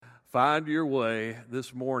find your way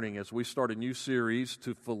this morning as we start a new series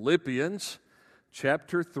to Philippians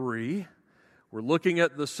chapter 3. We're looking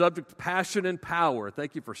at the subject passion and power.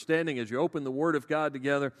 Thank you for standing as you open the Word of God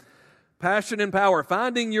together. Passion and power,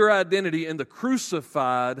 finding your identity in the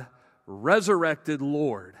crucified, resurrected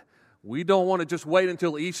Lord. We don't want to just wait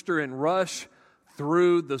until Easter and rush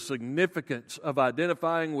through the significance of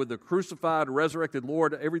identifying with the crucified, resurrected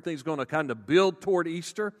Lord. Everything's going to kind of build toward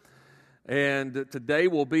Easter. And today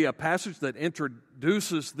will be a passage that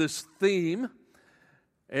introduces this theme.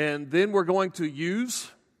 And then we're going to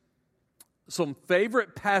use some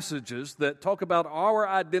favorite passages that talk about our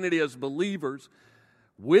identity as believers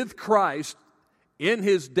with Christ in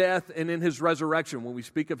His death and in His resurrection. When we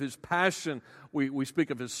speak of His passion, we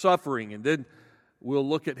speak of His suffering. And then we'll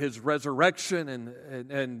look at His resurrection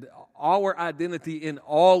and our identity in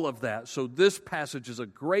all of that. So this passage is a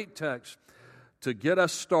great text to get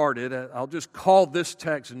us started. I'll just call this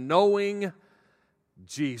text Knowing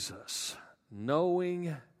Jesus.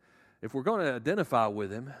 Knowing, if we're going to identify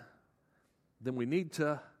with Him, then we need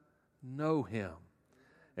to know Him.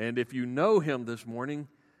 And if you know Him this morning,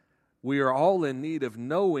 we are all in need of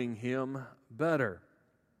knowing Him better.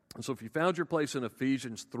 And so if you found your place in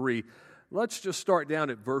Ephesians 3, let's just start down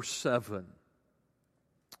at verse 7.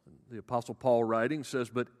 The Apostle Paul writing says,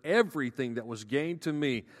 "But everything that was gained to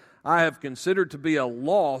me, I have considered to be a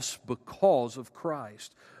loss because of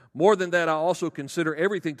Christ. More than that, I also consider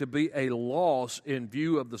everything to be a loss in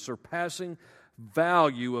view of the surpassing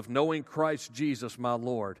value of knowing Christ Jesus my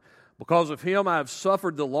Lord. Because of Him, I have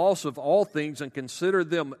suffered the loss of all things and consider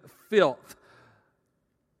them filth,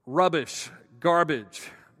 rubbish,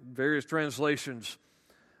 garbage." Various translations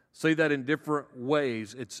say that in different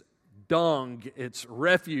ways. It's dung, it's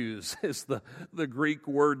refuse, is the Greek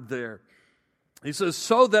word there. He says,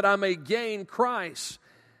 "So that I may gain Christ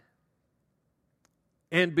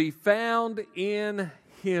and be found in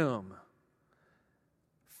Him."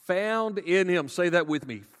 Found in Him. Say that with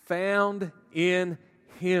me. Found in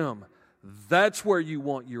Him. That's where you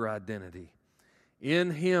want your identity. In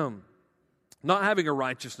Him. Not having a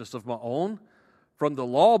righteousness of my own from the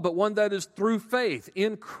law, but one that is through faith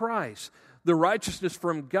in Christ. The righteousness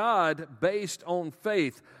from God based on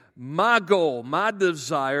faith. My goal, my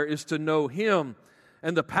desire is to know Him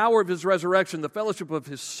and the power of His resurrection, the fellowship of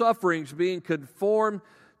His sufferings, being conformed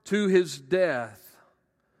to His death,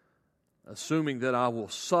 assuming that I will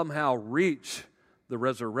somehow reach the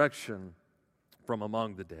resurrection from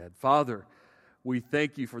among the dead. Father, we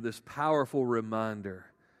thank You for this powerful reminder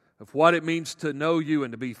of what it means to know You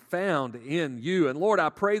and to be found in You. And Lord, I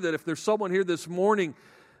pray that if there's someone here this morning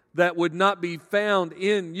that would not be found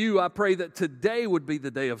in You, I pray that today would be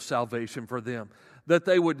the day of salvation for them, that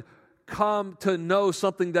they would come to know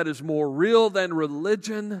something that is more real than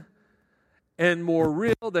religion and more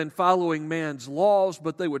real than following man's laws,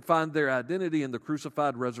 but they would find their identity in the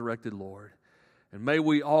crucified, resurrected Lord. And may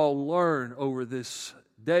we all learn over this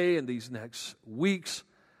day and these next weeks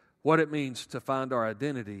what it means to find our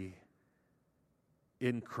identity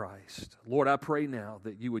in Christ. Lord, I pray now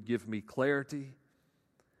that You would give me clarity.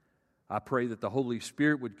 I pray that the Holy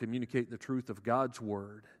Spirit would communicate the truth of God's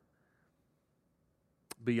Word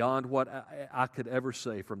beyond what I could ever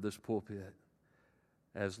say from this pulpit.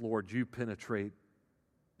 As, Lord, You penetrate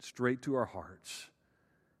straight to our hearts,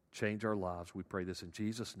 change our lives. We pray this in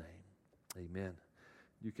Jesus' name. Amen.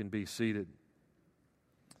 You can be seated.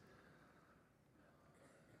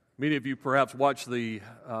 Many of you perhaps watched the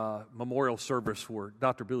memorial service for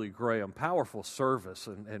Dr. Billy Graham. Powerful service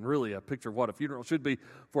and really a picture of what a funeral should be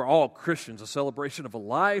for all Christians. A celebration of a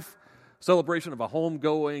life, celebration of a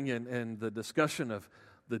homegoing, and the discussion of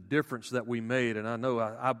the difference that we made. And I know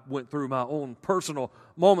I went through my own personal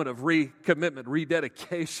moment of recommitment,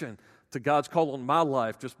 rededication to God's call on my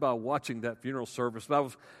life just by watching that funeral service. But I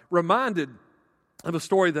was reminded of a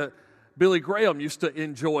story that Billy Graham used to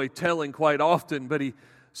enjoy telling quite often, but he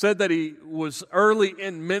said that he was early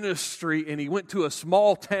in ministry and he went to a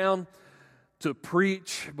small town to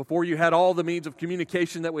preach before you had all the means of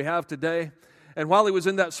communication that we have today. And while he was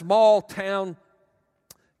in that small town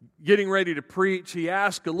getting ready to preach, he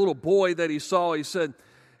asked a little boy that he saw, he said,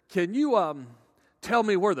 "Can you tell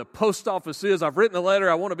me where the post office is? I've written a letter.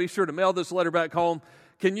 I want to be sure to mail this letter back home.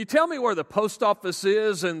 Can you tell me where the post office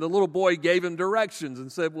is?" And the little boy gave him directions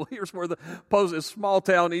and said, "Well, here's where the post is. Small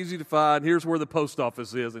town, easy to find. Here's where the post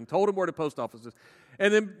office is," and told him where the post office is.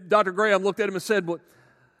 And then Dr. Graham looked at him and said, "Well,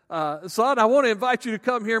 son, I want to invite you to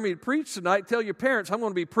come hear me preach tonight. Tell your parents I'm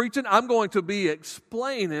going to be preaching. I'm going to be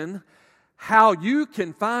explaining how you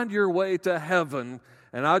can find your way to heaven.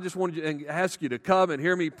 And I just wanted to ask you to come and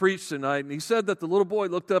hear me preach tonight." And he said that the little boy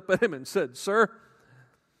looked up at him and said, "Sir,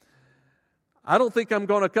 I don't think I'm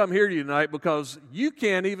going to come here tonight because you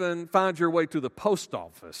can't even find your way to the post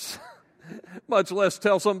office, much less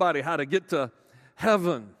tell somebody how to get to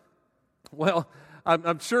heaven. Well,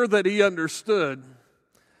 I'm sure that he understood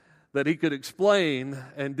that he could explain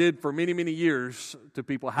and did for many, many years to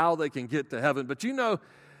people how they can get to heaven. But you know,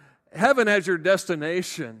 heaven as your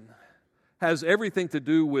destination has everything to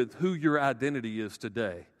do with who your identity is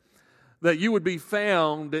today. That you would be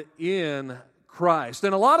found in Christ.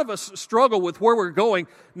 And a lot of us struggle with where we're going,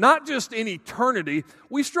 not just in eternity.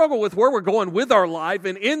 We struggle with where we're going with our life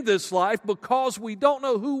and in this life because we don't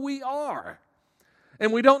know who we are.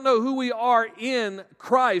 And we don't know who we are in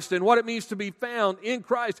Christ and what it means to be found in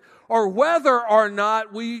Christ, or whether or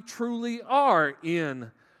not we truly are in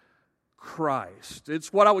Christ.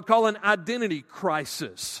 It's what I would call an identity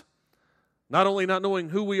crisis. Not only not knowing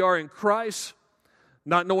who we are in Christ,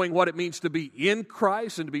 not knowing what it means to be in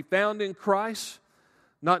Christ and to be found in Christ,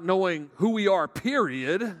 not knowing who we are,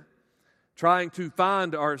 period, trying to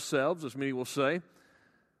find ourselves, as many will say,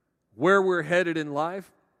 where we're headed in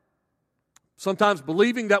life, sometimes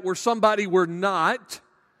believing that we're somebody we're not,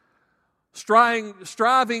 striving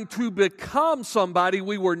to become somebody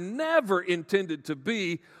we were never intended to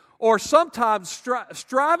be, or sometimes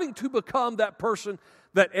striving to become that person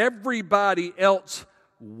that everybody else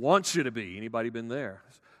wants you to be. Anybody been there?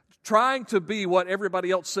 Trying to be what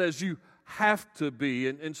everybody else says you have to be.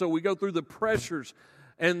 And so we go through the pressures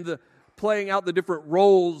and the playing out the different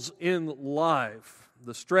roles in life,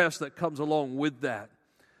 the stress that comes along with that,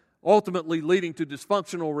 ultimately leading to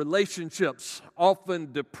dysfunctional relationships,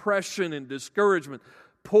 often depression and discouragement,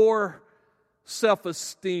 poor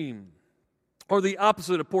self-esteem, or the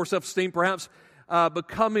opposite of poor self-esteem, perhaps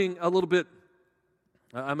becoming a little bit,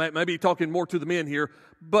 I may be talking more to the men here,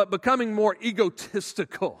 but becoming more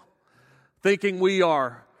egotistical, thinking we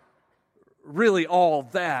are really all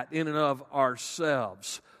that in and of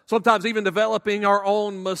ourselves. Sometimes even developing our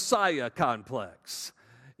own Messiah complex.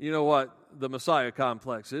 You know what the Messiah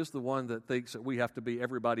complex is? The one that thinks that we have to be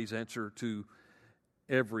everybody's answer to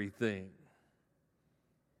everything.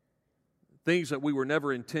 Things that we were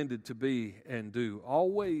never intended to be and do.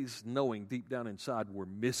 Always knowing deep down inside we're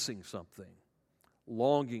missing something.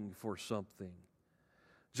 Longing for something.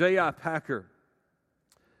 J.I. Packer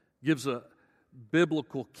gives a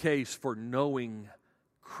biblical case for knowing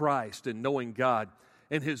Christ and knowing God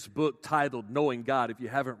in his book titled Knowing God. If you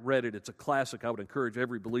haven't read it, it's a classic. I would encourage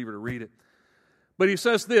every believer to read it. But he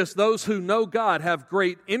says this: those who know God have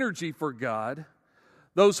great energy for God.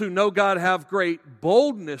 Those who know God have great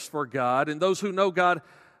boldness for God. And those who know God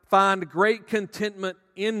find great contentment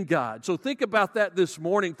in God. So think about that this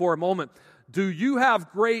morning for a moment. Do you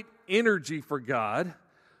have great energy for God?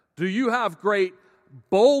 Do you have great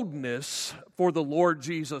boldness for the Lord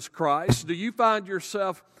Jesus Christ? Do you find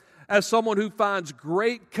yourself as someone who finds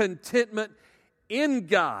great contentment in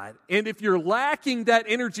God? And if you're lacking that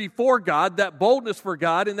energy for God, that boldness for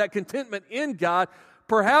God, and that contentment in God,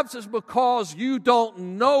 perhaps it's because you don't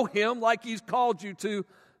know Him like He's called you to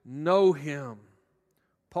know Him.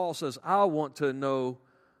 Paul says, I want to know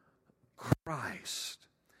Christ.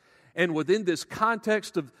 And within this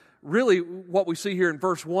context of really what we see here in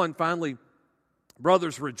verse 1, finally,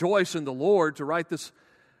 brothers, rejoice in the Lord. To write this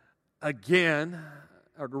again,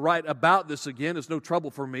 or to write about this again, is no trouble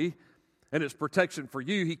for me, and it's protection for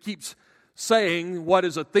you. He keeps saying what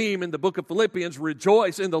is a theme in the book of Philippians: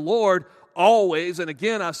 rejoice in the Lord always. And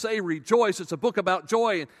again, I say rejoice. It's a book about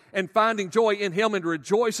joy and finding joy in Him and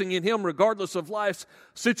rejoicing in Him regardless of life's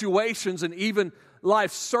situations and even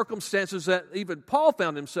life's circumstances that even Paul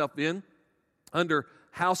found himself in under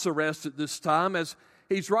house arrest at this time. As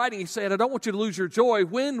he's writing, he said, I don't want you to lose your joy.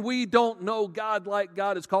 When we don't know God like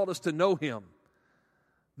God has called us to know Him,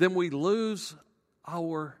 then we lose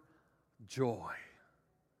our joy.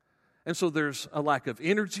 And so there's a lack of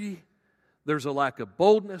energy, there's a lack of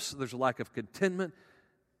boldness, there's a lack of contentment.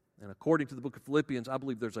 And according to the book of Philippians, I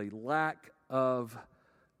believe there's a lack of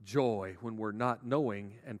joy when we're not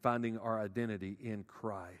knowing and finding our identity in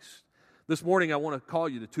Christ. This morning, I want to call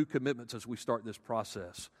you to two commitments as we start this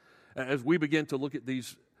process. As we begin to look at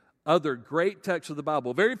these other great texts of the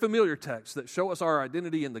Bible, very familiar texts that show us our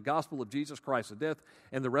identity in the gospel of Jesus Christ, the death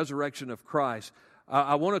and the resurrection of Christ,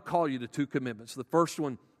 I want to call you to two commitments. The first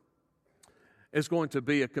one is going to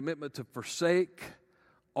be a commitment to forsake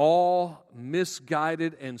all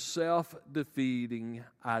misguided and self-defeating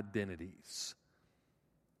identities.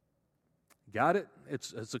 Got it?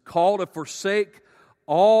 It's a call to forsake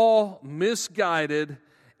all misguided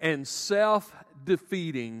and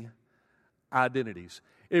self-defeating identities.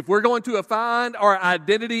 If we're going to find our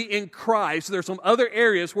identity in Christ, there's some other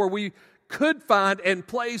areas where we could find and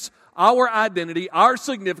place our identity, our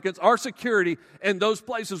significance, our security in those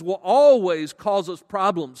places will always cause us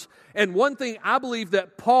problems. And one thing I believe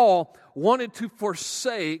that Paul wanted to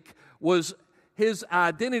forsake was his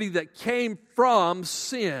identity that came from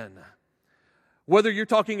sin. Whether you're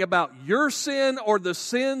talking about your sin or the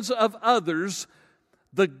sins of others,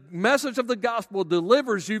 the message of the gospel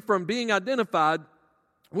delivers you from being identified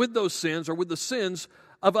with those sins or with the sins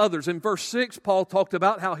of others. In verse 6, Paul talked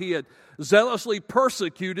about how he had zealously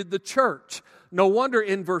persecuted the church. No wonder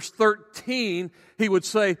in verse 13 he would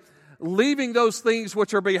say, leaving those things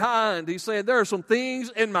which are behind, he said, there are some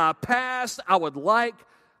things in my past I would like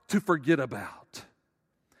to forget about.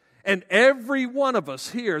 And every one of us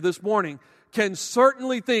here this morning can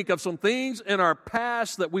certainly think of some things in our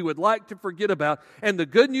past that we would like to forget about. And the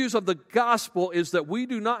good news of the gospel is that we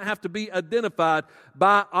do not have to be identified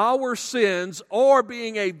by our sins or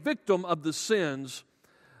being a victim of the sins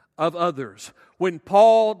of others. When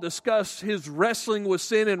Paul discussed his wrestling with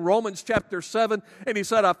sin in Romans chapter 7, and he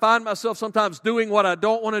said, I find myself sometimes doing what I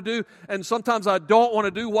don't want to do, and sometimes I don't want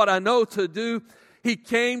to do what I know to do, he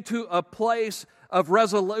came to a place of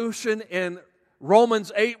resolution in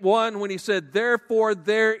Romans 8:1 when he said, therefore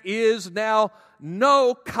there is now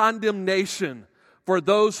no condemnation for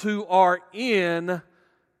those who are in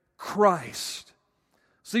Christ.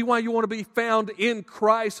 See why you want to be found in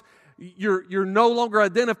Christ? You're no longer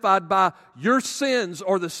identified by your sins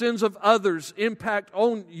or the sins of others' impact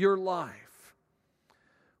on your life.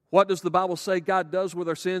 What does the Bible say God does with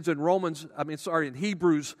our sins? In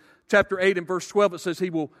Hebrews chapter 8 and verse 12 it says He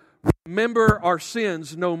will remember our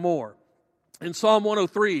sins no more. In Psalm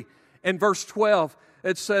 103 and verse 12,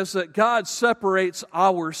 it says that God separates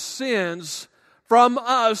our sins from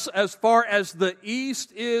us as far as the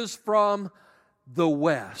east is from the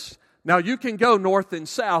west. Now, you can go north and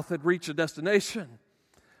south and reach a destination,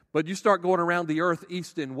 but you start going around the earth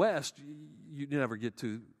east and west, you never get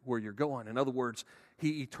to where you're going. In other words,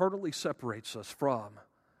 He eternally separates us from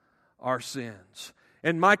our sins.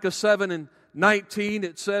 In Micah 7 and 19,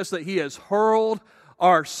 it says that He has hurled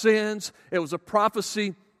our sins. It was a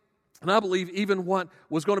prophecy, and I believe even what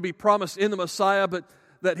was going to be promised in the Messiah, but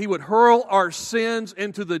that He would hurl our sins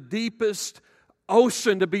into the deepest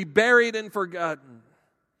ocean to be buried and forgotten.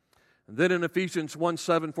 And then in Ephesians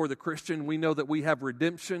 1:7, for the Christian, we know that we have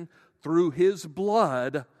redemption through His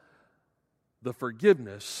blood, the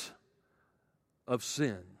forgiveness of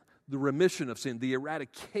sin, the remission of sin, the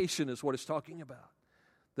eradication is what it's talking about.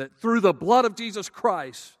 That through the blood of Jesus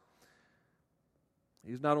Christ,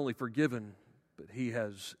 He's not only forgiven, but He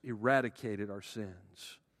has eradicated our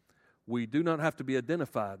sins. We do not have to be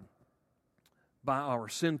identified by our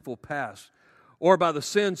sinful past or by the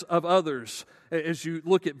sins of others. As you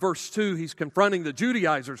look at verse 2, he's confronting the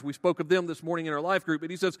Judaizers. We spoke of them this morning in our life group. And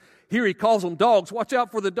he says, here he calls them dogs. Watch out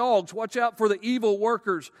for the dogs. Watch out for the evil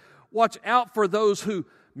workers. Watch out for those who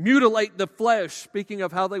mutilate the flesh. Speaking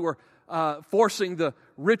of how they were forcing the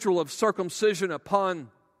ritual of circumcision upon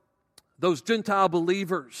those Gentile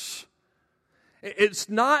believers. It's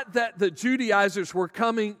not that the Judaizers were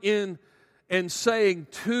coming in and saying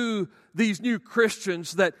to these new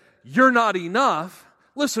Christians that you're not enough.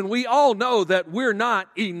 Listen, we all know that we're not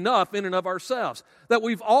enough in and of ourselves. That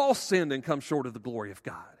we've all sinned and come short of the glory of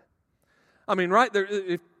God. I mean, right?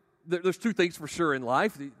 There's two things for sure in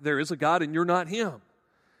life. There is a God and you're not Him.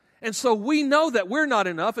 And so we know that we're not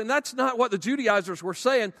enough, and that's not what the Judaizers were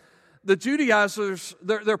saying. The Judaizers,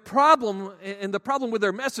 their problem, and the problem with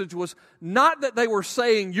their message was not that they were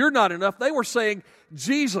saying you're not enough. They were saying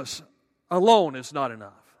Jesus alone is not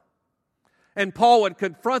enough. And Paul would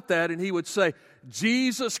confront that, and he would say,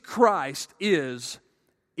 Jesus Christ is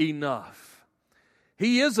enough.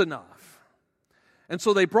 He is enough. And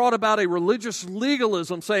so they brought about a religious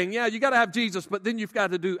legalism saying, yeah, you got to have Jesus, but then you've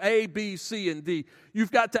got to do A, B, C, and D.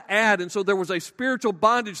 You've got to add. And so there was a spiritual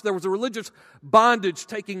bondage. There was a religious bondage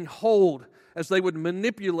taking hold as they would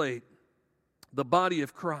manipulate the body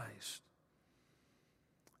of Christ.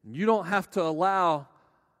 You don't have to allow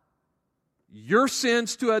your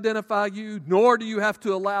sins to identify you, nor do you have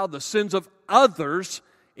to allow the sins of others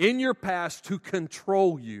in your past to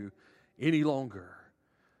control you any longer.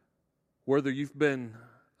 Whether you've been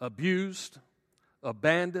abused,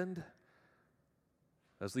 abandoned,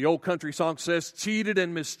 as the old country song says, cheated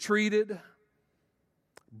and mistreated,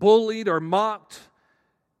 bullied or mocked,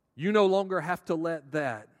 you no longer have to let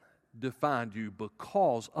that define you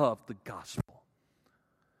because of the gospel.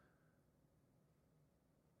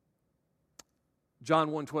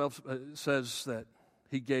 John 1:12 says that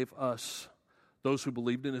He gave us, those who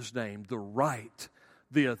believed in His name, the right,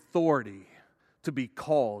 the authority to be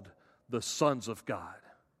called the sons of God.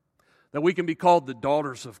 that we can be called the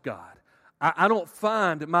daughters of God. I don't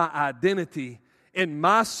find my identity in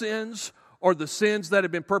my sins or the sins that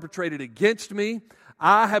have been perpetrated against me.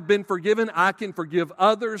 I have been forgiven. I can forgive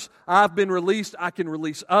others. I've been released. I can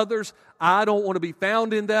release others. I don't want to be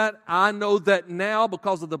found in that. I know that now,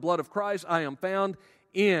 because of the blood of Christ, I am found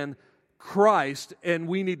in Christ, and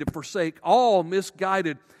we need to forsake all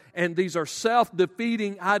misguided, and these are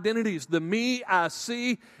self-defeating identities. The me I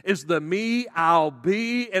see is the me I'll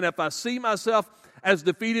be, and if I see myself as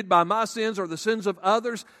defeated by my sins or the sins of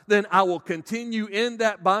others, then I will continue in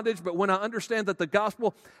that bondage. But when I understand that the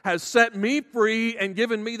gospel has set me free and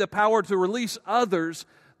given me the power to release others,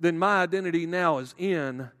 then my identity now is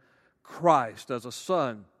in Christ as a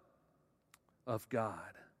son of God.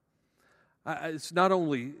 It's not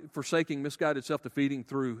only forsaking misguided self-defeating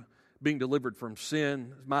through being delivered from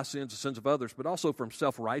sin, my sins, the sins of others, but also from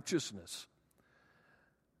self-righteousness.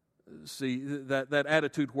 See, that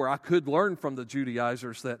attitude where I could learn from the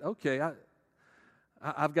Judaizers that, okay,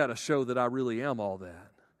 I've got to show that I really am all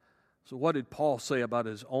that. So what did Paul say about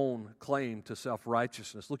his own claim to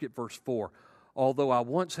self-righteousness? Look at verse 4. Although I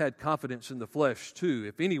once had confidence in the flesh too,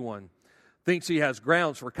 if anyone thinks he has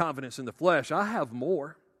grounds for confidence in the flesh, I have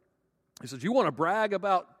more. He says, you want to brag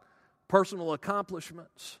about personal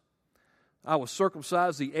accomplishments? I was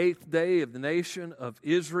circumcised the 8th day of the nation of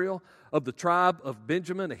Israel, of the tribe of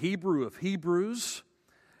Benjamin, a Hebrew of Hebrews.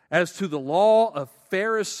 As to the law of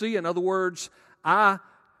Pharisee, in other words, I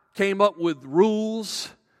came up with rules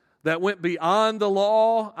that went beyond the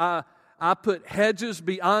law. I put hedges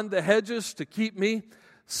beyond the hedges to keep me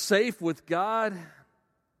safe with God.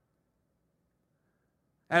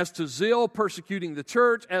 As to zeal, persecuting the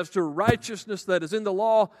church. As to righteousness that is in the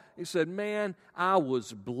law, he said, man, I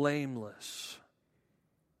was blameless.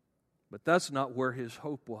 But that's not where his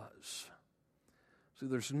hope was. See,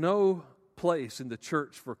 there's no place in the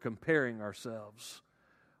church for comparing ourselves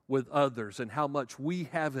with others and how much we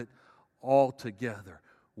have it all together.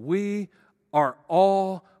 We are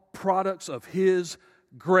all products of His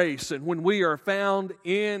grace. And when we are found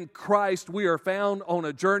in Christ, we are found on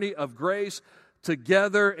a journey of grace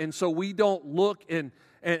together. And so we don't look and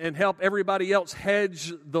help everybody else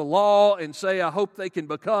hedge the law and say, I hope they can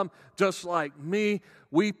become just like me.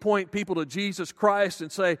 We point people to Jesus Christ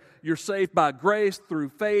and say, you're saved by grace through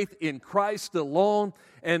faith in Christ alone.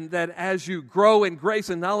 And that as you grow in grace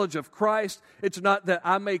and knowledge of Christ, it's not that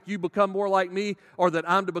I make you become more like me or that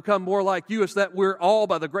I'm to become more like you. It's that we're all,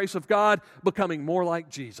 by the grace of God, becoming more like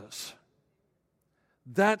Jesus.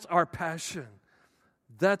 That's our passion.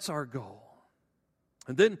 That's our goal.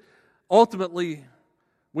 And then, ultimately,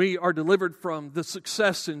 we are delivered from the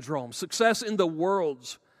success syndrome, success in the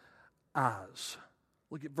world's eyes.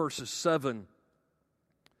 Look at verses 7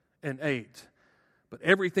 and 8. But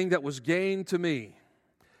everything that was gained to me,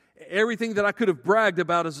 everything that I could have bragged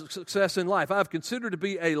about as a success in life, I've considered to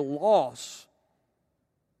be a loss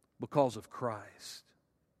because of Christ.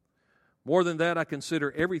 More than that, I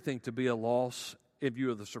consider everything to be a loss in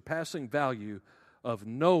view of the surpassing value of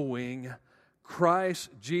knowing Christ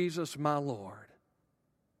Jesus my Lord.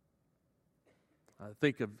 I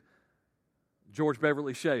think of George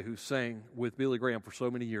Beverly Shea, who sang with Billy Graham for so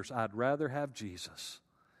many years, I'd rather have Jesus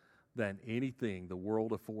than anything the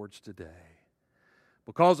world affords today.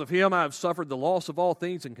 Because of Him I have suffered the loss of all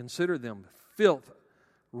things and consider them filth,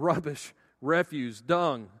 rubbish, refuse,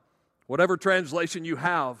 dung, whatever translation you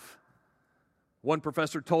have. One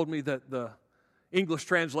professor told me that the English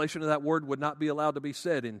translation of that word would not be allowed to be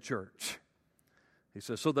said in church. He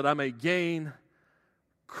says, so that I may gain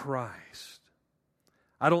Christ.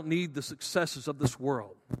 I don't need the successes of this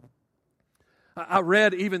world. I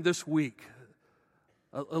read even this week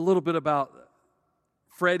a little bit about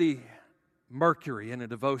Freddie Mercury in a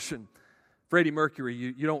devotion. Freddie Mercury,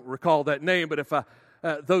 you don't recall that name, but if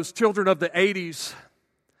those children of the 80s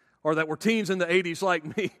or that were teens in the 80s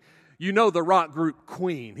like me, you know the rock group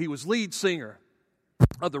Queen. He was lead singer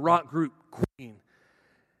of the rock group Queen.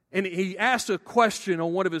 And he asked a question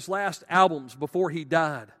on one of his last albums before he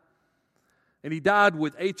died. And he died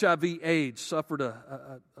with HIV/AIDS, suffered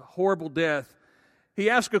a horrible death. He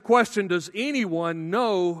asked a question, does anyone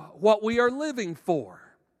know what we are living for?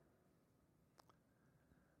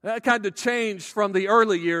 That kind of changed from the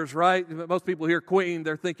early years, right? Most people hear Queen,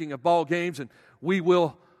 they're thinking of ball games and We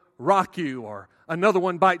Will Rock You, or Another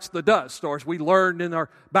One Bites the Dust, or as we learned in our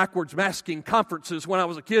backwards masking conferences when I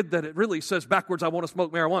was a kid, that it really says backwards, I want to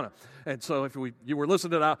smoke marijuana. And so if you were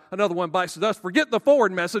listening to Another One Bites the Dust, forget the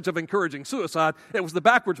forward message of encouraging suicide. It was the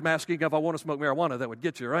backwards masking of I want to smoke marijuana that would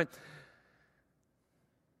get you, right?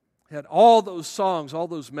 He had all those songs, all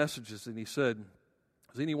those messages, and he said,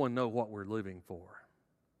 does anyone know what we're living for?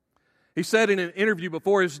 He said in an interview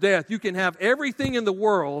before his death, you can have everything in the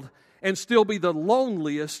world and still be the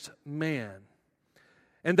loneliest man.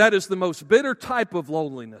 And that is the most bitter type of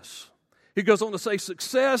loneliness. He goes on to say,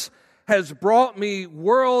 success has brought me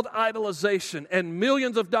world idolization and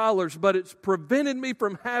millions of dollars, but it's prevented me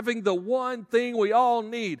from having the one thing we all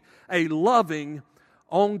need, a loving,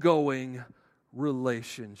 ongoing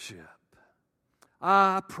relationship.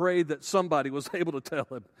 I pray that somebody was able to tell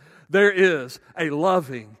him there is a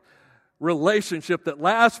loving relationship that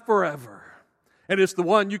lasts forever. And it's the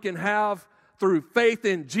one you can have through faith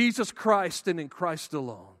in Jesus Christ and in Christ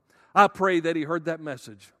alone. I pray that he heard that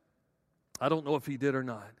message. I don't know if he did or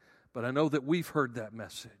not, but I know that we've heard that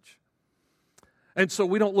message. And so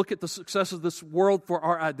we don't look at the success of this world for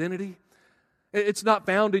our identity. It's not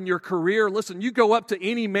found in your career. Listen, you go up to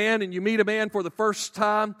any man and you meet a man for the first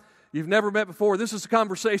time you've never met before. This is a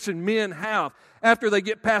conversation men have. After they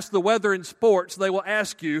get past the weather and sports, they will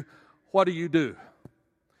ask you, what do you do?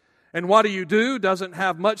 And what do you do doesn't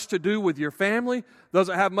have much to do with your family,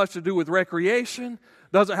 doesn't have much to do with recreation,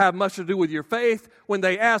 doesn't have much to do with your faith. When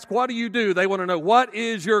they ask, what do you do? They want to know, what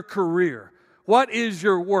is your career? What is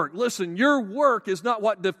your work? Listen, your work is not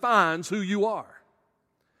what defines who you are.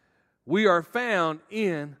 We are found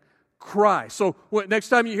in Christ. So next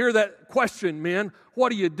time you hear that question, men,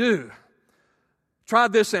 what do you do? Try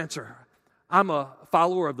this answer. I'm a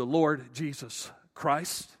follower of the Lord Jesus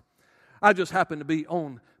Christ. I just happen to be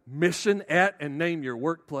on mission at and name your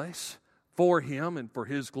workplace for Him and for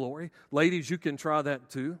His glory. Ladies, you can try that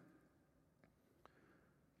too.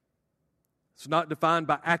 It's not defined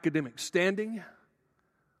by academic standing,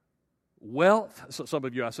 wealth. So some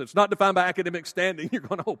of you, I said, it's not defined by academic standing. You're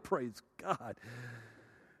going, oh, praise God.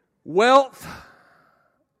 Wealth,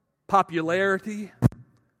 popularity.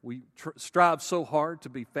 We strive so hard to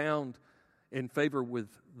be found in favor with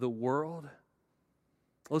the world.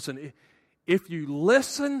 Listen, if you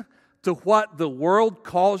listen to what the world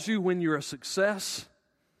calls you when you're a success,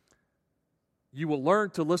 you will learn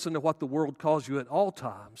to listen to what the world calls you at all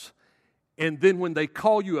times. And then when they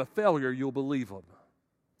call you a failure, you'll believe them.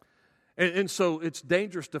 And so it's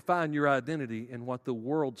dangerous to find your identity in what the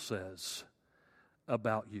world says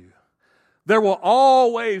about you. There will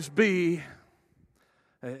always be,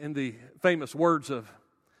 in the famous words of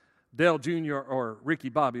Dale Jr. or Ricky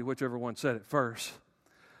Bobby, whichever one said it first,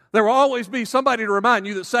 there will always be somebody to remind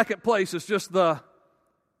you that second place is just the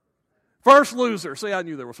first loser. See, I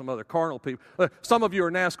knew there were some other carnal people. Some of you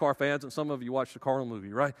are NASCAR fans and some of you watch the carnal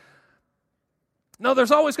movie, right? No,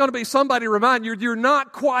 there's always going to be somebody to remind you you're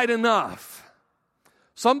not quite enough.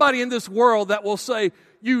 Somebody in this world that will say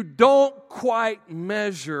you don't quite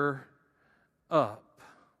measure up.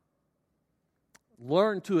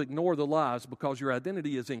 Learn to ignore the lies because your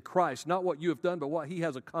identity is in Christ, not what you have done, but what He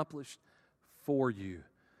has accomplished for you.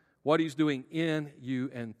 What He's doing in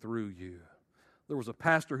you and through you. There was a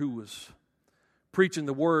pastor who was preaching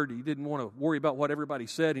the Word. He didn't want to worry about what everybody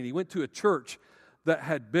said, and he went to a church that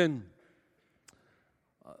had been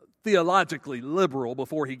theologically liberal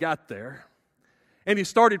before he got there. And he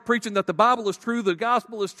started preaching that the Bible is true, the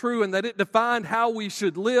gospel is true, and that it defined how we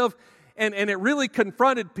should live. And it really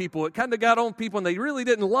confronted people. It kind of got on people, and they really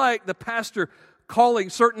didn't like the pastor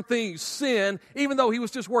calling certain things sin, even though he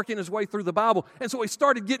was just working his way through the Bible. And so he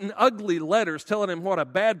started getting ugly letters telling him what a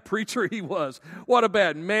bad preacher he was, what a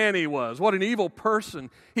bad man he was, what an evil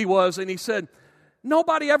person he was. And he said,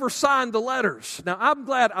 nobody ever signed the letters. Now, I'm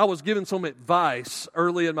glad I was given some advice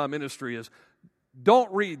early in my ministry is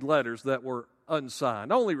don't read letters that were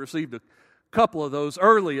unsigned. I only received a couple of those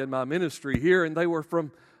early in my ministry here, and they were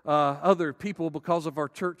from other people because of our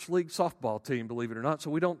church league softball team, believe it or not. So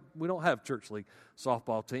we don't have church league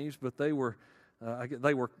softball teams, but they were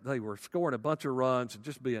scoring a bunch of runs and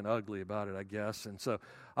just being ugly about it, I guess. And so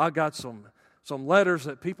I got some letters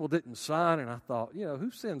that people didn't sign, and I thought, who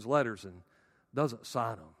sends letters and doesn't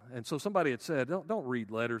sign them? And so somebody had said, don't read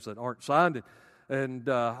letters that aren't signed. And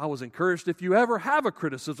I was encouraged, if you ever have a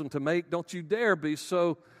criticism to make, don't you dare be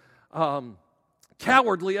so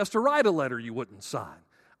cowardly as to write a letter you wouldn't sign.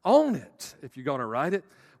 Own it if you're going to write it.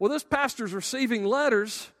 Well, this pastor's receiving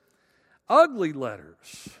letters, ugly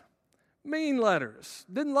letters, mean letters.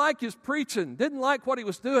 Didn't like his preaching, didn't like what he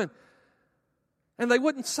was doing, and they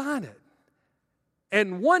wouldn't sign it.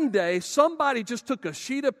 And one day, somebody just took a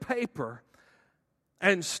sheet of paper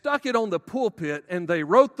and stuck it on the pulpit, and they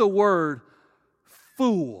wrote the word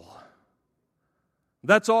fool.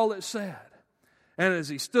 That's all it said. And as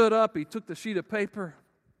he stood up, he took the sheet of paper,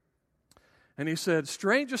 and he said,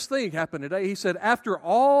 strangest thing happened today. He said, after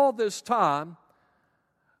all this time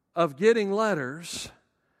of getting letters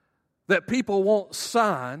that people won't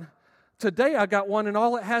sign, today I got one and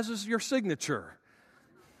all it has is your signature.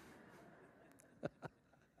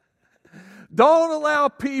 Don't allow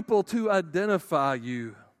people to identify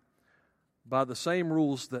you by the same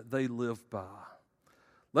rules that they live by.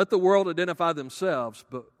 Let the world identify themselves,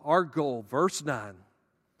 but our goal, verse 9,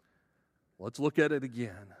 let's look at it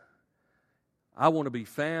again. I want to be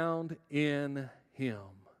found in Him.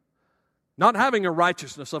 Not having a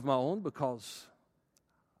righteousness of my own, because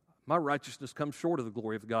my righteousness comes short of the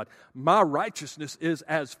glory of God. My righteousness is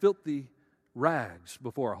as filthy rags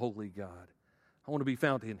before a holy God. I want to be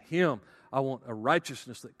found in Him. I want a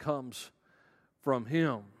righteousness that comes from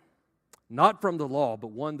Him. Not from the law,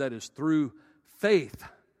 but one that is through faith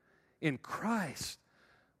in Christ.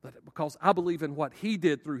 Because I believe in what He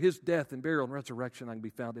did through His death and burial and resurrection, I can be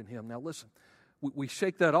found in Him. Now listen, we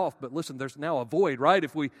shake that off, but listen, there's now a void, right?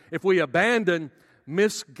 If we abandon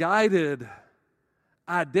misguided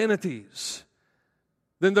identities,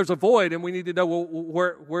 then there's a void, and we need to know, well,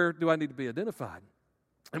 where do I need to be identified?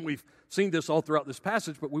 And we've seen this all throughout this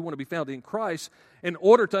passage, but we want to be found in Christ. In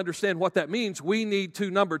order to understand what that means, we need to,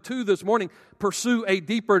 number 2 this morning, pursue a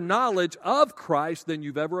deeper knowledge of Christ than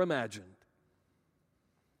you've ever imagined.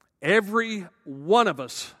 Every one of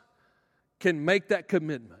us can make that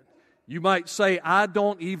commitment. You might say, I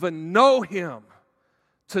don't even know Him.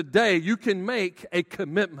 Today, you can make a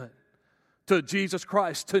commitment to Jesus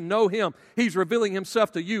Christ, to know Him. He's revealing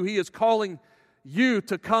Himself to you. He is calling you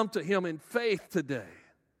to come to Him in faith today.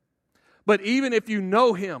 But even if you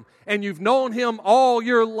know Him and you've known Him all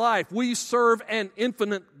your life, we serve an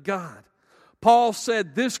infinite God. Paul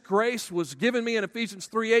said, this grace was given me in Ephesians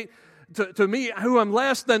 3:8. To me, who am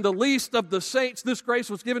less than the least of the saints, this grace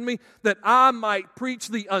was given me that I might preach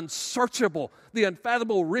the unsearchable, the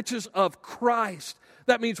unfathomable riches of Christ.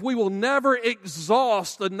 That means we will never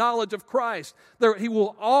exhaust the knowledge of Christ. He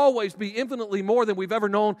will always be infinitely more than we've ever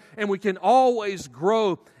known, and we can always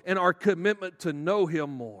grow in our commitment to know Him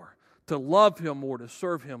more, to love Him more, to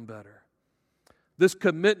serve Him better. This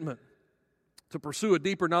commitment to pursue a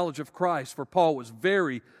deeper knowledge of Christ for Paul was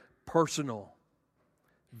very personal.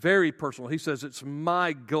 Very personal. He says, it's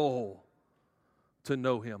my goal to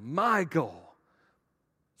know Him. My goal.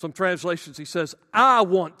 Some translations, he says, I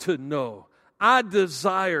want to know. I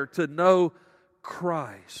desire to know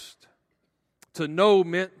Christ. To know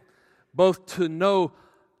meant both to know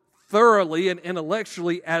thoroughly and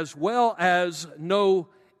intellectually, as well as know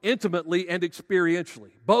intimately and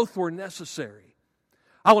experientially. Both were necessary.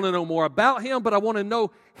 I want to know more about Him, but I want to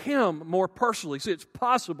know Him more personally. See, it's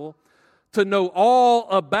possible to know all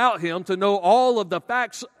about Him, to know all of the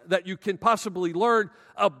facts that you can possibly learn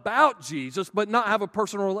about Jesus, but not have a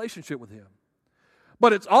personal relationship with Him.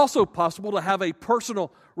 But it's also possible to have a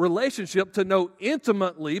personal relationship, to know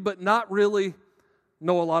intimately, but not really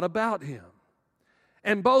know a lot about Him.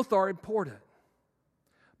 And both are important.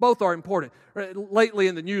 Both are important. Lately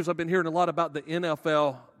in the news, I've been hearing a lot about the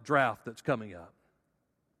NFL draft that's coming up.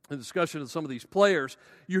 In discussion of some of these players,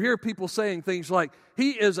 you hear people saying things like,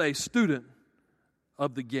 he is a student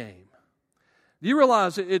of the game. Do you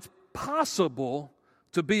realize it's possible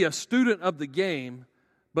to be a student of the game,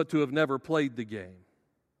 but to have never played the game?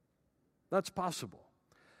 That's possible.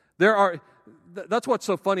 That's what's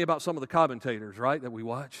so funny about some of the commentators, right, that we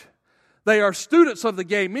watch. They are students of the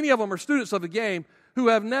game. Many of them are students of the game who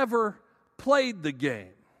have never played the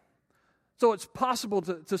game. So it's possible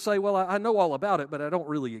to say, well, I know all about it, but I don't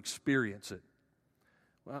really experience it.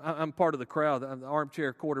 I'm part of the crowd. I'm the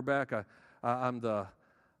armchair quarterback. I'm the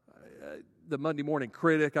Monday morning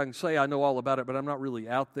critic. I can say I know all about it, but I'm not really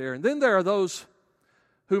out there. And then there are those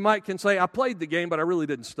who can say, I played the game, but I really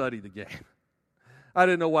didn't study the game. I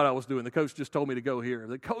didn't know what I was doing. The coach just told me to go here.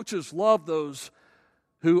 The coaches love those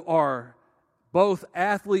who are both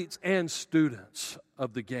athletes and students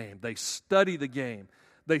of the game. They study the game.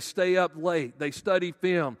 They stay up late. They study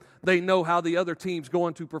film. They know how the other team's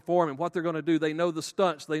going to perform and what they're going to do. They know the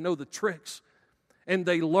stunts. They know the tricks. And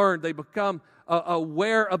they learn. They become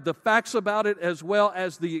aware of the facts about it as well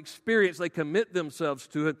as the experience. They commit themselves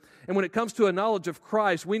to it. And when it comes to a knowledge of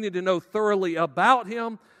Christ, we need to know thoroughly about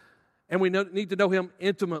Him, and we need to know Him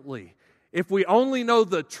intimately. If we only know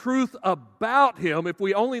the truth about Him, if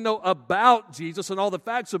we only know about Jesus and all the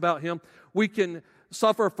facts about Him, we can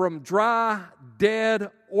suffer from dry, dead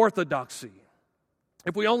orthodoxy.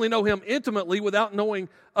 If we only know Him intimately without knowing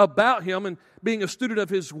about Him and being a student of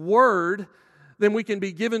His Word, then we can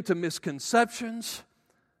be given to misconceptions.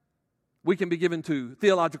 We can be given to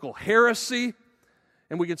theological heresy.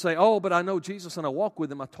 And we can say, oh, but I know Jesus and I walk with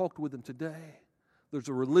Him. I talked with Him today. There's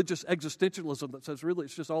a religious existentialism that says, really,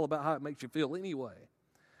 it's just all about how it makes you feel anyway.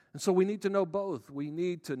 And so we need to know both. We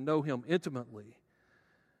need to know Him intimately.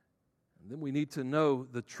 And then we need to know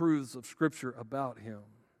the truths of Scripture about Him.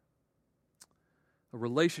 A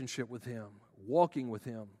relationship with Him, walking with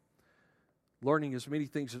Him, learning as many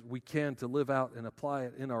things as we can to live out and apply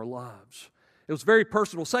it in our lives. It was very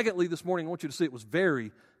personal. Secondly, this morning, I want you to see it was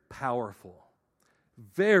very powerful.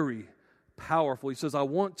 Very powerful. He says, I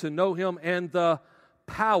want to know Him and the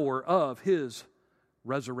power of His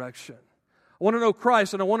resurrection. I want to know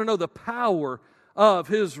Christ, and I want to know the power of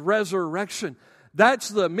His resurrection. That's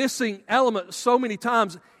the missing element so many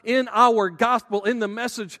times in our gospel, in the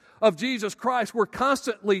message of Jesus Christ. We're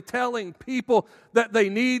constantly telling people that they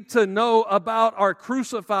need to know about our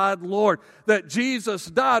crucified Lord, that Jesus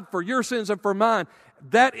died for your sins and for mine.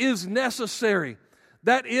 That is necessary.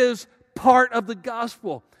 That is part of the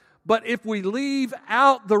gospel. But if we leave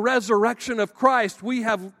out the resurrection of Christ, we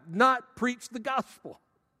have not preached the gospel.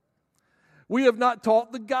 We have not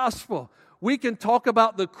taught the gospel. We can talk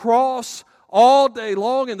about the cross all day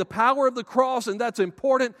long and the power of the cross, and that's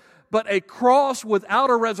important. But a cross without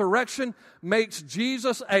a resurrection makes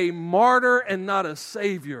Jesus a martyr and not a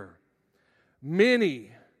Savior.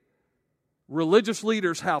 Many religious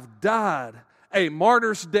leaders have died a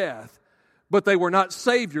martyr's death, but they were not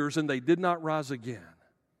Saviors and they did not rise again.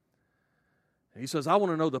 And he says, I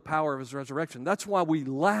want to know the power of His resurrection. That's why we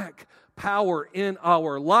lack power in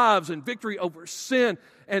our lives and victory over sin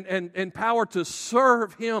and power to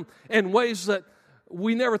serve Him in ways that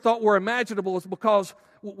we never thought were imaginable. It's because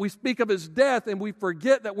we speak of His death and we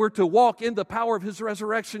forget that we're to walk in the power of His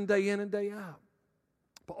resurrection day in and day out.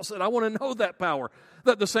 Paul said, I want to know that power,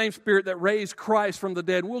 that the same Spirit that raised Christ from the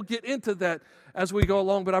dead. We'll get into that as we go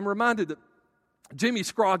along, but I'm reminded that Jimmy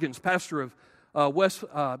Scroggins, pastor of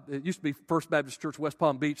it used to be First Baptist Church, West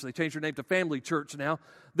Palm Beach. They changed their name to Family Church now.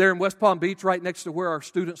 They're in West Palm Beach, right next to where our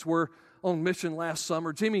students were on mission last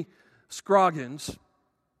summer. Jimmy Scroggins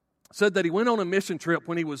said that he went on a mission trip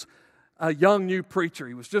when he was a young new preacher.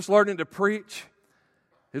 He was just learning to preach.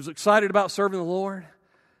 He was excited about serving the Lord.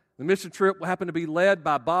 The mission trip happened to be led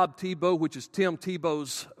by Bob Tebow, which is Tim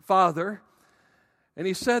Tebow's father. And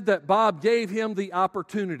he said that Bob gave him the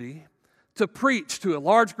opportunity to preach to a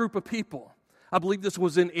large group of people. I believe this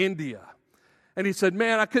was in India. And he said,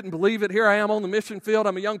 man, I couldn't believe it. Here I am on the mission field.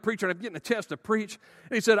 I'm a young preacher and I'm getting a chance to preach.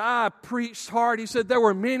 And he said, I preached hard. He said, there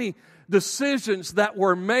were many decisions that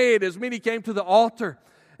were made as many came to the altar.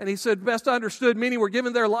 And he said, best I understood, many were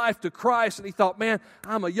giving their life to Christ. And he thought, man,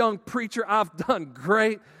 I'm a young preacher. I've done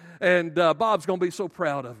great. And Bob's going to be so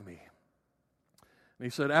proud of me. And he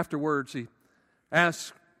said, afterwards, he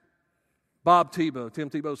asked Bob Tebow, Tim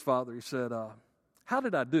Tebow's father, he said, how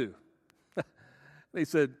did I do? And he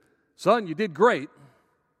said, son, you did great,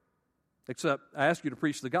 except I asked you to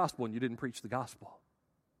preach the gospel and you didn't preach the gospel.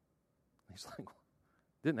 He's like,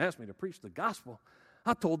 didn't ask me to preach the gospel.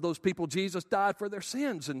 I told those people Jesus died for their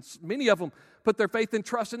sins, and many of them put their faith and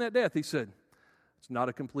trust in that death. He said, it's not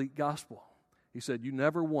a complete gospel. He said, you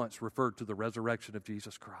never once referred to the resurrection of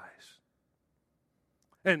Jesus Christ.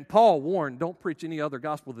 And Paul warned, don't preach any other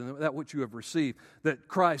gospel than that which you have received, that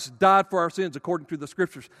Christ died for our sins according to the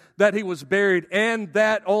Scriptures, that He was buried, and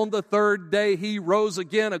that on the third day He rose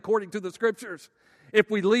again according to the Scriptures.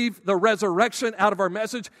 If we leave the resurrection out of our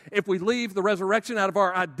message, if we leave the resurrection out of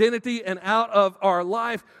our identity and out of our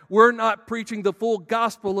life, we're not preaching the full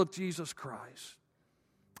gospel of Jesus Christ.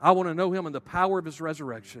 I want to know Him and the power of His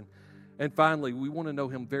resurrection. And finally, we want to know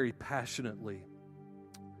Him very passionately.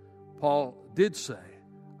 Paul did say,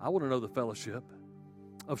 I want to know the fellowship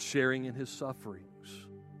of sharing in His sufferings.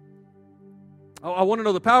 I want to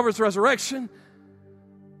know the power of His resurrection.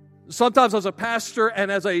 Sometimes as a pastor and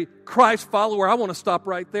as a Christ follower, I want to stop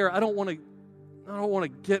right there. I don't want to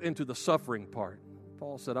get into the suffering part.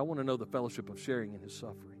 Paul said, I want to know the fellowship of sharing in His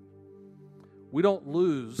suffering. We don't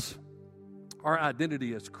lose our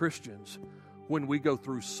identity as Christians when we go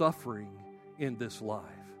through suffering in this life.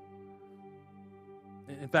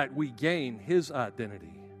 In fact, we gain His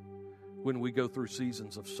identity when we go through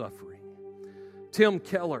seasons of suffering. Tim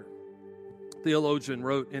Keller, theologian,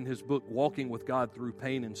 wrote in his book, Walking with God Through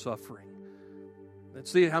Pain and Suffering.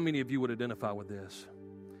 Let's see how many of you would identify with this.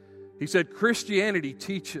 He said, Christianity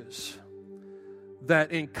teaches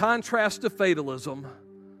that in contrast to fatalism,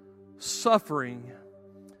 suffering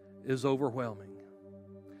is overwhelming.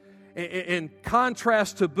 In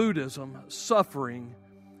contrast to Buddhism, suffering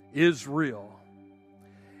is real.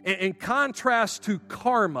 In contrast to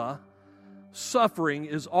karma, suffering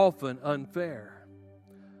is often unfair.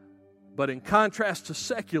 But in contrast to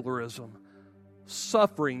secularism,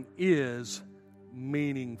 suffering is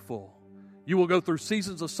meaningful. You will go through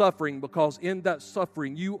seasons of suffering because in that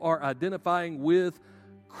suffering you are identifying with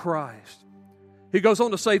Christ. He goes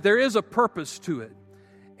on to say there is a purpose to it.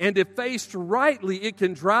 And if faced rightly, it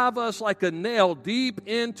can drive us like a nail deep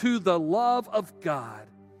into the love of God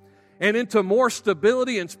and into more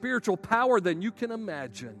stability and spiritual power than you can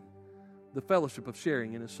imagine. The fellowship of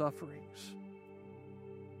sharing in His sufferings.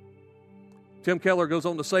 Tim Keller goes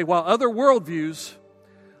on to say, while other worldviews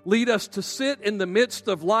lead us to sit in the midst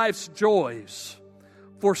of life's joys,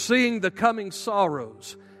 foreseeing the coming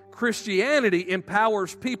sorrows, Christianity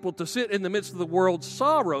empowers people to sit in the midst of the world's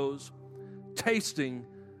sorrows, tasting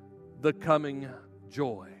the coming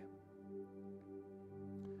joy.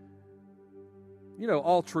 You know,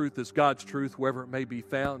 all truth is God's truth, wherever it may be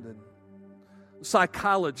found. And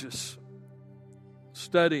psychologists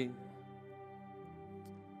studying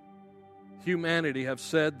humanity have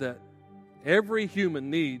said that every human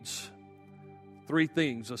needs three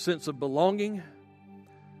things: a sense of belonging,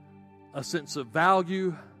 a sense of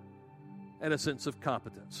value, and a sense of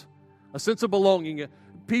competence. A sense of belonging,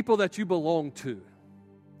 people that you belong to.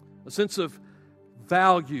 A sense of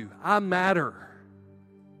value, I matter.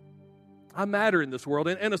 I matter in this world.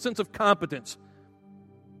 And a sense of competence.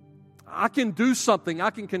 I can do something,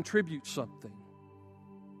 I can contribute something.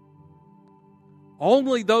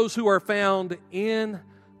 Only those who are found in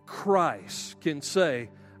Christ can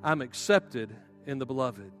say, I'm accepted in the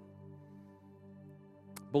beloved.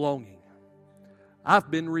 Belonging.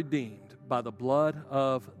 I've been redeemed by the blood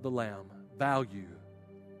of the Lamb. Value.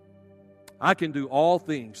 I can do all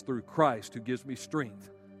things through Christ who gives me strength.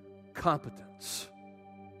 Competence.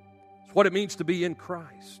 It's what it means to be in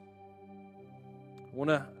Christ. I want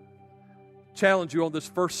to challenge you on this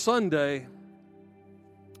first Sunday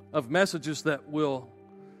of messages that will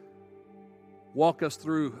walk us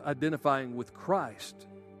through identifying with Christ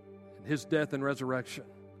and His death and resurrection.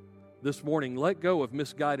 This morning, let go of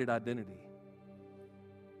misguided identity.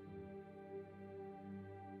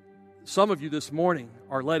 Some of you this morning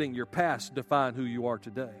are letting your past define who you are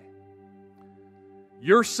today.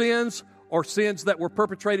 Your sins or sins that were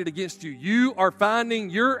perpetrated against you, you are finding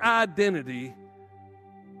your identity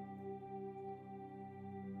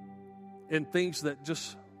in things that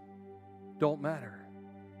just don't matter.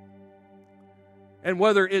 And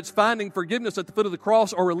whether it's finding forgiveness at the foot of the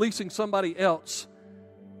cross or releasing somebody else,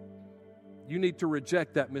 you need to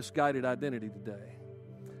reject that misguided identity today.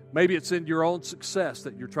 Maybe it's in your own success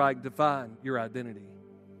that you're trying to find your identity.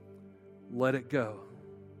 Let it go.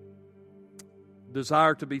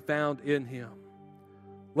 Desire to be found in Him.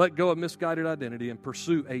 Let go of misguided identity and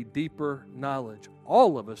pursue a deeper knowledge.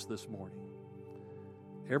 All of us this morning,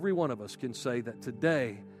 every one of us can say that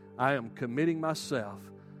today I am committing myself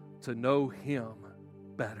to know Him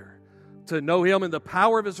better. To know Him in the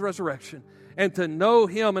power of His resurrection. And to know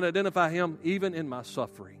Him and identify Him even in my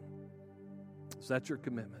suffering. Is that your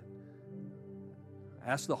commitment?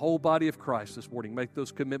 Ask the whole body of Christ this morning. Make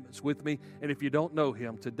those commitments with me. And if you don't know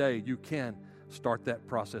Him today, you can start that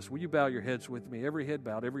process. Will you bow your heads with me? Every head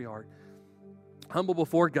bowed, every heart humble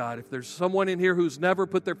before God. If there's someone in here who's never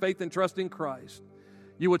put their faith and trust in Christ,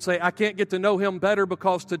 you would say, I can't get to know Him better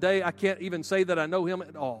because today I can't even say that I know Him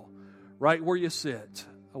at all. Right where you sit,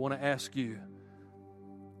 I want to ask you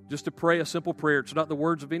just to pray a simple prayer. It's not the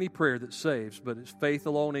words of any prayer that saves, but it's faith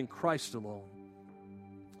alone in Christ alone.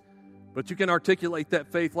 But you can articulate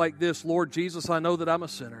that faith like this: Lord Jesus, I know that I'm a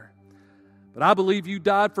sinner, but I believe You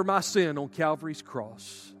died for my sin on Calvary's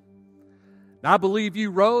cross. And I believe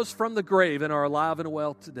You rose from the grave and are alive and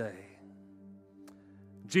well today.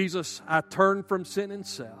 Jesus, I turn from sin and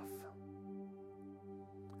self.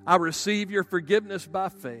 I receive Your forgiveness by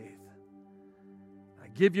faith. I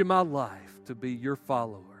give You my life to be Your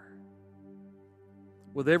follower.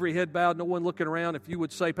 With every head bowed, no one looking around, if you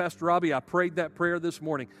would say, Pastor Robbie, I prayed that prayer this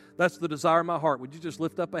morning. That's the desire of my heart. Would you just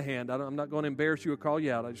lift up a hand? I'm not going to embarrass you or call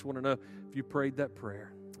you out. I just want to know if you prayed that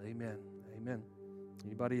prayer. Amen. Amen.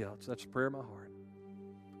 Anybody else? That's the prayer of my heart.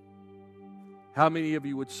 How many of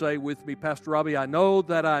you would say with me, Pastor Robbie, I know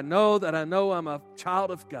I'm a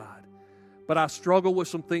child of God, but I struggle with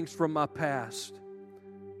some things from my past.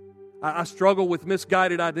 I struggle with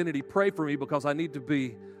misguided identity. Pray for me because I need to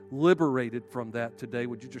be liberated from that today.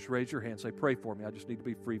 Would you just raise your hand and say, pray for me. I just need to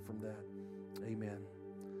be free from that. Amen.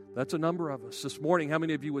 That's a number of us. This morning, how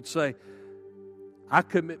many of you would say, I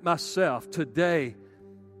commit myself today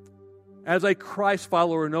as a Christ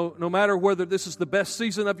follower, no matter whether this is the best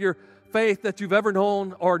season of your faith that you've ever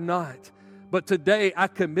known or not, but today I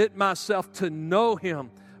commit myself to know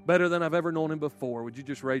Him better than I've ever known Him before. Would you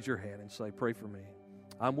just raise your hand and say, pray for me?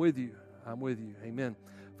 I'm with you. I'm with you. Amen.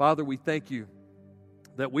 Father, we thank You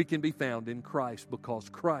that we can be found in Christ because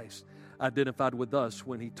Christ identified with us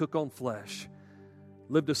when He took on flesh,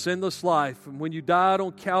 lived a sinless life, and when You died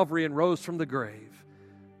on Calvary and rose from the grave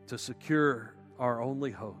to secure our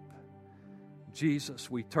only hope. Jesus,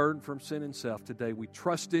 we turn from sin and self today. We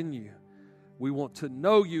trust in you. We want to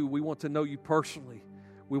know you. We want to know you personally.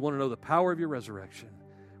 We want to know the power of your resurrection.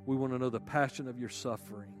 We want to know the passion of your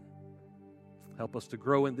suffering. Help us to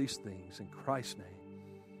grow in these things. In Christ's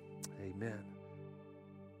name, amen.